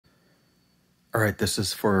All right, this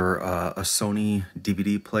is for a Sony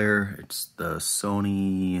DVD player. It's the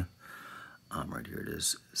Sony, right here it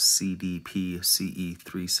is,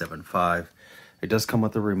 CDP-CE375. It does come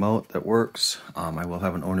with a remote that works. I will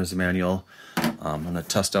have an owner's manual. I'm going to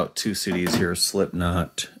test out two CDs here,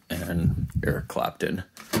 Slipknot and Eric Clapton.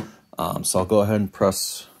 So I'll go ahead and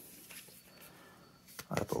press,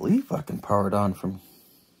 I believe I can power it on from,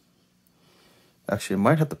 actually I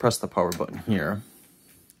might have to press the power button here.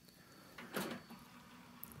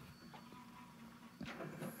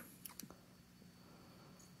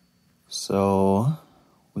 So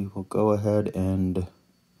we will go ahead and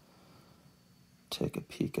take a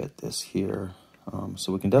peek at this here.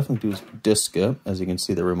 So we can definitely do disc skip. As you can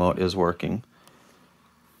see, the remote is working.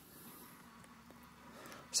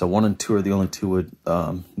 So 1 and 2 are the only two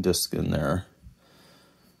discs in there.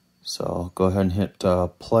 So I'll go ahead and hit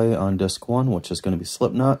play on disc 1, which is going to be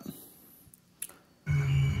Slipknot. Go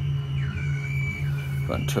ahead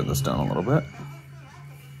and turn this down a little bit.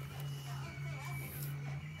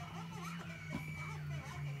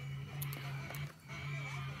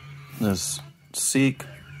 There's seek,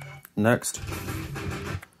 next,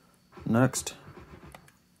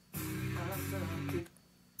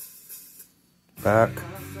 back,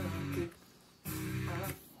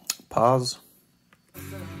 pause,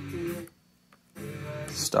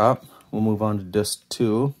 stop. We'll move on to disc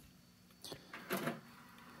 2,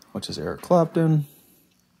 which is Eric Clapton.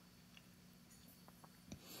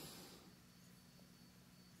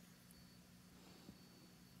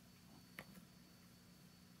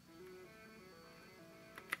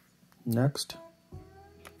 Next.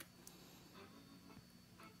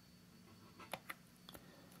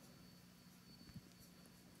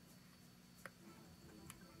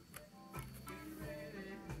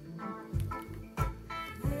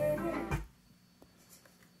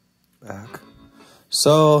 Back.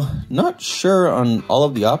 So, not sure on all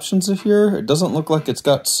of the options here. It doesn't look like it's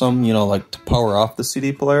got some, like to power off the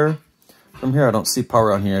CD player. From here, I don't see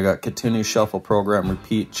power on here. I got continue, shuffle, program,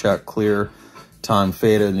 repeat, check, clear, time,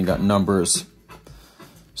 faded, and you got numbers.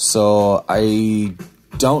 So I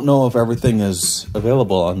don't know if everything is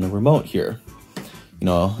available on the remote here,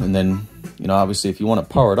 and then, obviously if you want to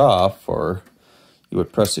power it off, or you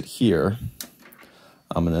would press it here,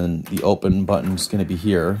 and then the open button is going to be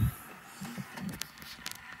here.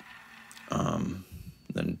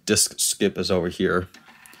 Then disc skip is over here,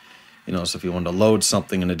 so if you want to load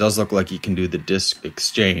something, and it does look like you can do the disc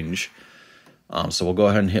exchange. So we'll go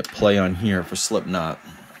ahead and hit play on here for Slipknot.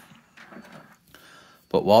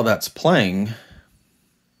 But while that's playing,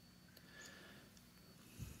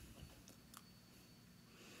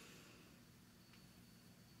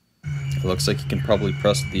 it looks like you can probably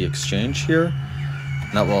press the exchange here,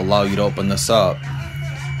 and that will allow you to open this up.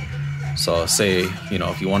 So say,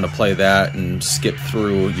 if you want to play that and skip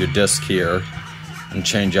through your disc here and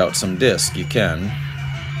change out some disc, you can,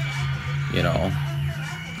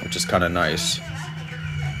 which is kind of nice.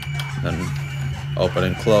 Then open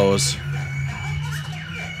and close.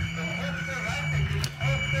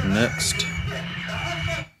 Next.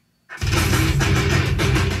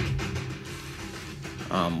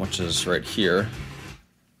 Which is right here.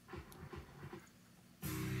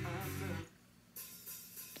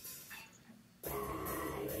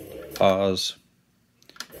 Pause.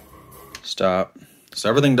 Stop. So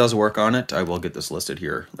everything does work on it. I will get this listed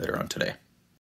here later on today.